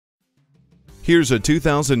Here's a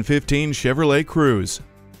 2015 Chevrolet Cruze.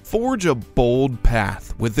 Forge a bold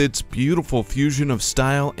path with its beautiful fusion of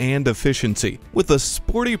style and efficiency, with a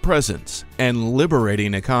sporty presence and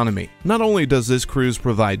liberating economy. Not only does this Cruze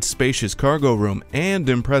provide spacious cargo room and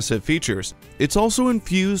impressive features, it's also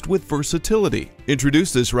infused with versatility.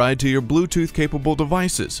 Introduce this ride to your Bluetooth-capable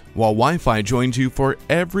devices, while Wi-Fi joins you for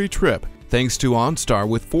every trip thanks to OnStar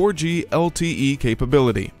with 4G LTE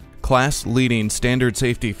capability. Class-leading standard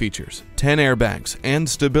safety features, 10 airbags, and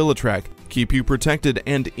StabiliTrak keep you protected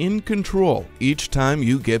and in control each time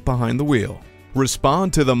you get behind the wheel.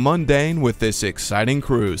 Respond to the mundane with this exciting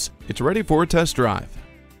Cruze. It's ready for a test drive.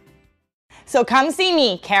 So come see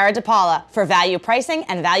me, Cara DePaula, for value pricing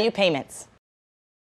and value payments.